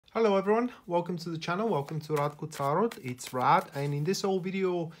Hello everyone, welcome to the channel, welcome to Radko Tarot. It's Rad, and in this whole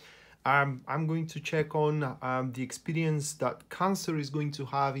video I'm going to check on the experience that Cancer is going to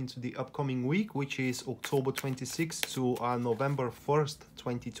have into the upcoming week, which is October 26th to November 1st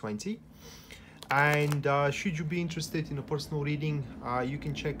 2020. And should you be interested in a personal reading, you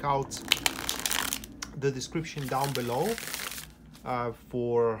can check out the description down below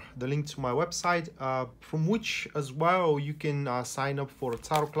for the link to my website, from which as well you can sign up for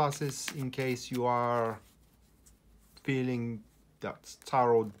tarot classes in case you are feeling that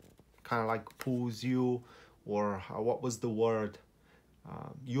tarot kind of like pulls you, or what was the word,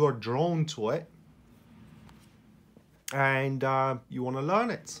 you are drawn to it and you want to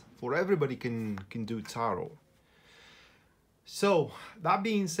learn it. For everybody can do tarot. So that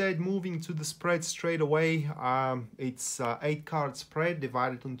being said, moving to the spread straight away, it's 8-card spread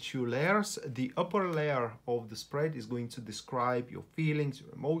divided on 2 layers. The upper layer of the spread is going to describe your feelings,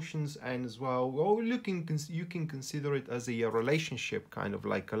 your emotions, and as well, you can consider it as a relationship, kind of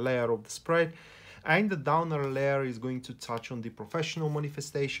like a layer of the spread. And the downer layer is going to touch on the professional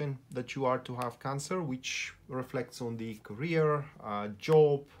manifestation that you are to have, Cancer, which reflects on the career,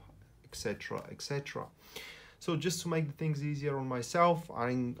 job, etc, etc. So just to make the things easier on myself,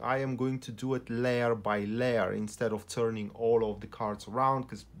 I am going to do it layer by layer instead of turning all of the cards around,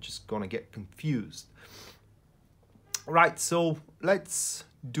 because I'm just gonna get confused. Right, so let's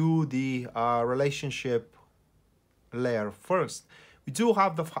do the relationship layer first. We do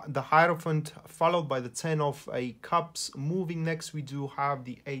have the Hierophant followed by the 10 of Cups. Moving next, we do have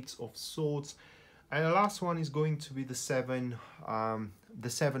the 8 of Swords. And the last one is going to be the 7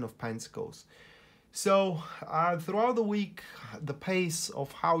 of Pentacles. So throughout the week, the pace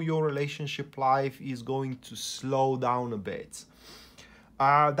of how your relationship life is going to slow down a bit.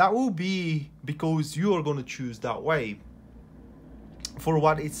 That will be because you are going to choose that way. For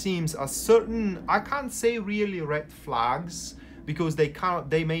what it seems, a certain, I can't say really red flags, because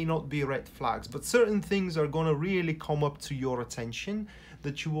they may not be red flags, but certain things are going to really come up to your attention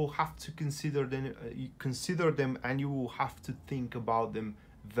that you will have to consider them, and you will have to think about them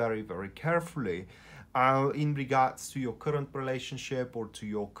very, very carefully in regards to your current relationship or to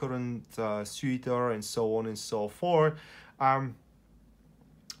your current suitor, and so on and so forth.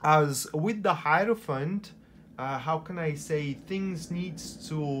 As with the Hierophant, how can I say, things needs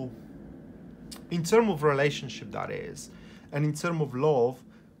to, in terms of relationship that is, and in terms of love,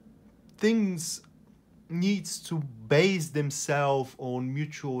 things needs to base themselves on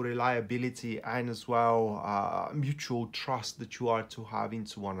mutual reliability and as well mutual trust that you are to have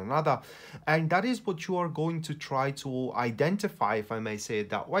into one another. And that is what you are going to try to identify, if I may say it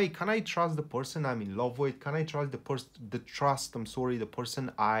that way. Can I trust the person I'm in love with? Can I trust the person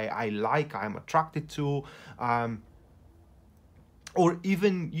I like, I'm attracted to? Or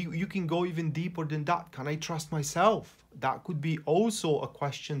even you can go even deeper than that. Can I trust myself? That could be also a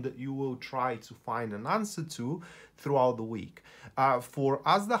question that you will try to find an answer to throughout the week. For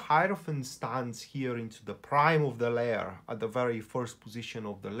as the Hierophant stands here into the prime of the layer, at the very first position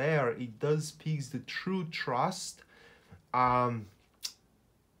of the layer, it does speaks the true trust, the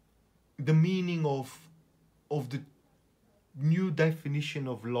meaning of the new definition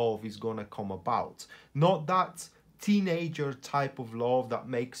of love is gonna come about. Not that teenager type of love that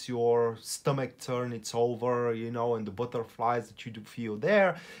makes your stomach turn, it's over, you know, and the butterflies that you do feel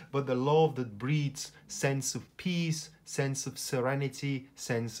there, but the love that breeds sense of peace, sense of serenity,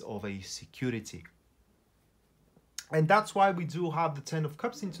 sense of a security. And that's why we do have the 10 of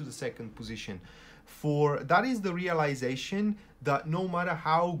Cups into the second position. For that is the realization that no matter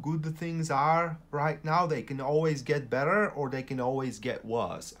how good the things are right now, they can always get better or they can always get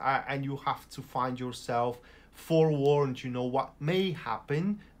worse. And you have to find yourself forewarned, you know, what may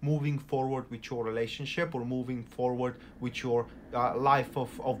happen moving forward with your relationship, or moving forward with your life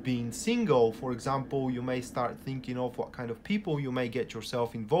of being single. For example, you may start thinking of what kind of people you may get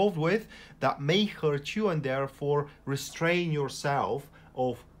yourself involved with that may hurt you, and therefore restrain yourself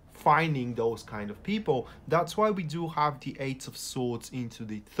of finding those kind of people. That's why we do have the 8 of Swords into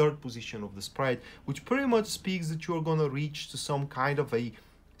the third position of the spread, which pretty much speaks that you're gonna reach to some kind of a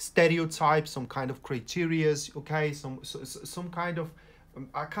stereotype, some kind of criterias, okay, some kind of,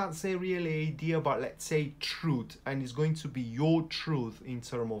 I can't say really idea, but let's say truth, and it's going to be your truth in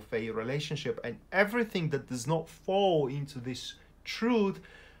terms of a relationship. And everything that does not fall into this truth,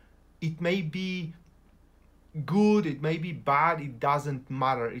 it may be good, it may be bad, it doesn't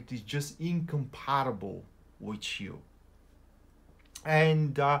matter, it is just incompatible with you.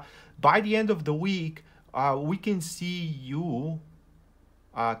 And by the end of the week, we can see you,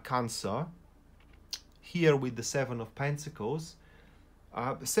 Cancer, here with the 7 of Pentacles,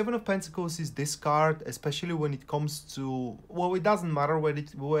 Seven of Pentacles is this card, especially when it comes to, well, it doesn't matter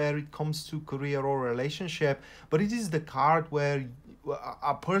where it comes to career or relationship, but it is the card where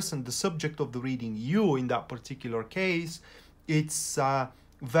a person, the subject of the reading, you in that particular case, it's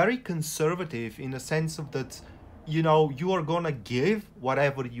very conservative in a sense of that, you know, you are gonna give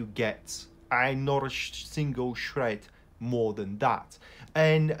whatever you get, and not a single shred more than that.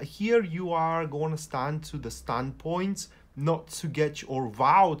 And here you are going to stand to the standpoint not to get, or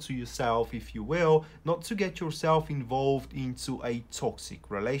vow to yourself, if you will, not to get yourself involved into a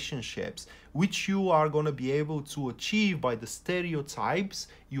toxic relationships, which you are going to be able to achieve by the stereotypes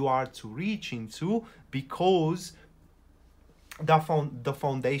you are to reach into, because the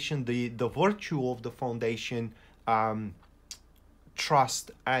foundation, the virtue of the foundation,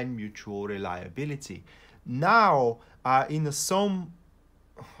 trust and mutual reliability. Now, in some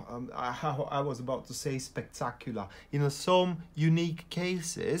I was about to say spectacular. In some unique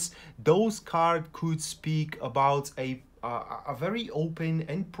cases, those cards could speak about a very open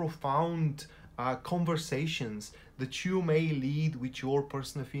and profound conversations that you may lead with your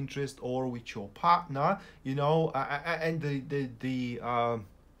person of interest or with your partner, you know, and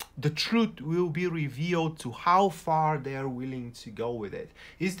the truth will be revealed to how far they are willing to go with it.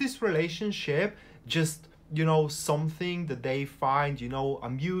 Is this relationship just, you know, something that they find, you know,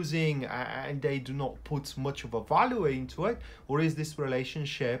 amusing and they do not put much of a value into it? Or is this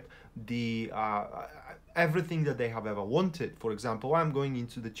relationship the everything that they have ever wanted? For example, I'm going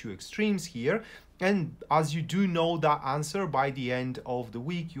into the two extremes here, and as you do know that answer, by the end of the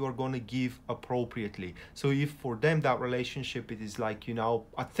week you are going to give appropriately. So if for them that relationship, it is like, you know,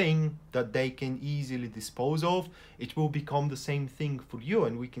 a thing that they can easily dispose of, it will become the same thing for you,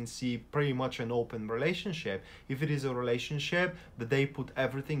 and we can see pretty much an open relationship. If it is a relationship that they put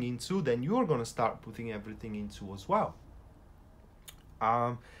everything into, then you're going to start putting everything into as well.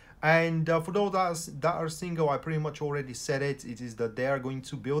 And for those that are single, I pretty much already said it. It is that they are going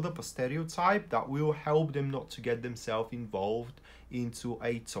to build up a stereotype that will help them not to get themselves involved into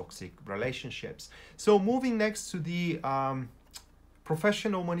a toxic relationships. So moving next to the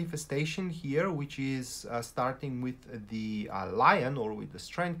professional manifestation here, which is starting with the Lion, or with the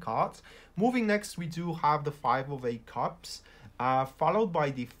Strength cards. Moving next, we do have the 5 of 8 Cups. Followed by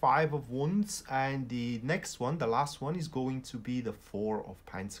the 5 of Wands, and the next one, the last one, is going to be the 4 of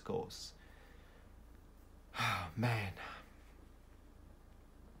Pentacles. Man.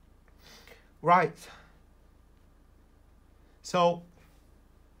 Right. So,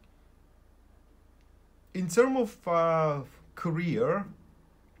 in terms of career,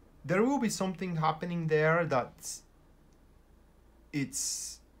 there will be something happening there that it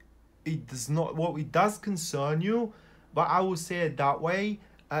does not, well, it does concern you. But I will say it that way.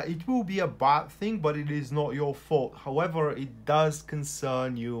 It will be a bad thing, but it is not your fault. However, it does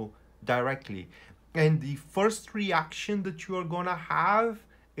concern you directly. And the first reaction that you are going to have,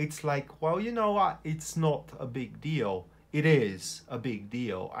 it's like, well, you know what? It's not a big deal. It is a big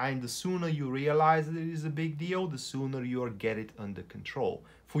deal. And the sooner you realize that it is a big deal, the sooner you'll get it under control.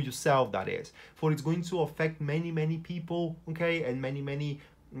 For yourself, that is. For it's going to affect many, many people, okay? And many, many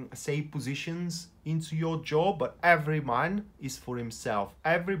say positions into your job, but every man is for himself.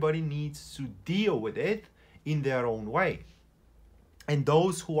 Everybody needs to deal with it in their own way. And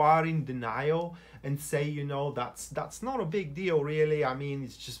those who are in denial and say, you know, that's not a big deal really, I mean,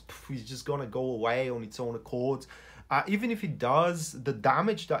 it's just gonna go away on its own accord. Even if it does, the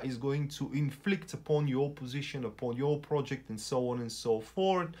damage that is going to inflict upon your position, upon your project, and so on and so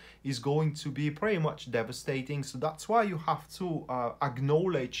forth, is going to be pretty much devastating. So that's why you have to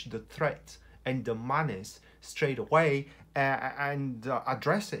acknowledge the threat and the menace straight away and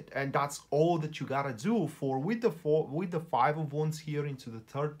address it. And that's all that you gotta do. For with the 5 of Wands here into the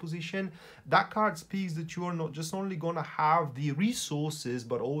 3rd position, that card speaks that you are not just only gonna have the resources,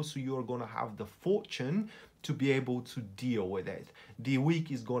 but also you're gonna have the fortune to be able to deal with it. The week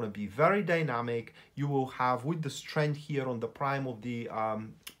is going to be very dynamic. You will have, with the Strength here on the prime of the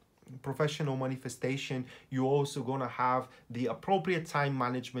professional manifestation, you're also going to have the appropriate time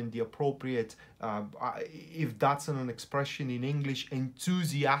management, the appropriate, if that's an expression in English,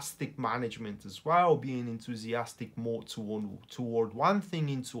 enthusiastic management as well, being enthusiastic more toward one thing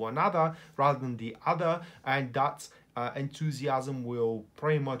into another rather than the other. And that's enthusiasm will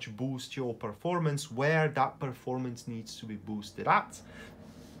pretty much boost your performance where that performance needs to be boosted at.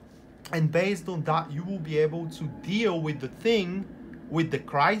 And based on that, you will be able to deal with the thing, with the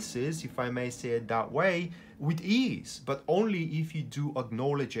crisis, if I may say it that way, with ease, but only if you do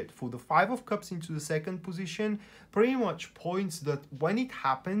acknowledge it. For the 5 of Cups into the 2nd position, pretty much points that when it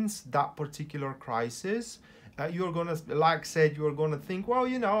happens, that particular crisis, You're gonna, like I said, you're gonna think, well,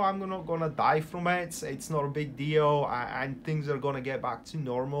 you know, I'm not gonna die from it. It's not a big deal, and things are gonna get back to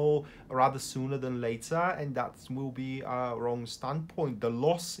normal rather sooner than later. And that will be a wrong standpoint. The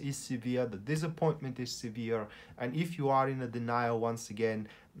loss is severe, the disappointment is severe, and if you are in a denial once again,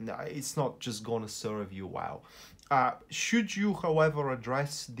 it's not just gonna serve you well. Should you, however,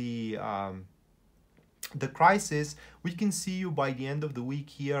 address the crisis, we can see you by the end of the week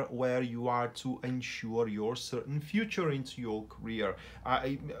here where you are to ensure your certain future into your career.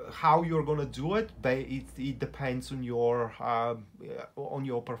 How you're going to do it, it depends on your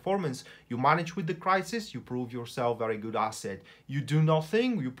performance. You manage with the crisis, you prove yourself very good asset. You do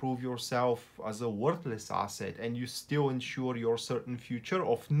nothing, you prove yourself as a worthless asset, and you still ensure your certain future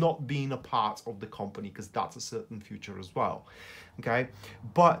of not being a part of the company, because that's a certain future as well. Okay,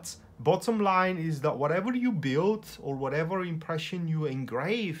 but bottom line is that whatever you build or whatever impression you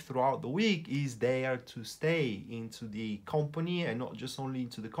engrave throughout the week is there to stay into the company, and not just only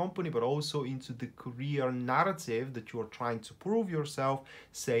into the company, but also into the career narrative that you are trying to prove yourself,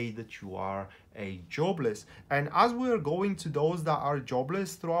 say that you are a jobless. And as we're going to those that are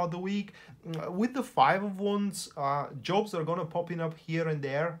jobless throughout the week, with the Five of Wands, jobs are going to popping up here and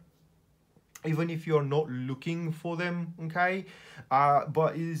there, even if you're not looking for them, okay?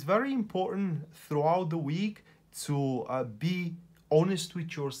 But it is very important throughout the week to be honest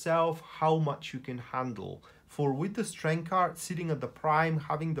with yourself how much you can handle. For with the Strength card sitting at the prime,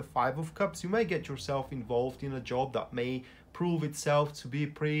 having the Five of Cups, you may get yourself involved in a job that may prove itself to be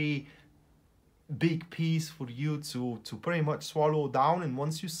pretty big piece for you to pretty much swallow down. And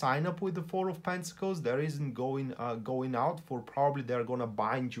once you sign up with the Four of Pentacles, there isn't going out, for probably they're gonna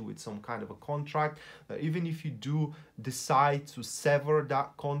bind you with some kind of a contract that even if you do decide to sever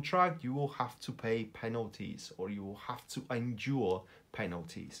that contract, you will have to pay penalties, or you will have to endure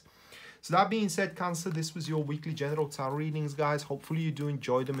penalties. So that being said, Cancer, this was your weekly general tarot readings, guys. Hopefully you do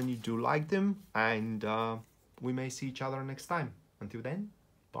enjoy them and you do like them, and we may see each other next time. Until then,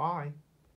 bye.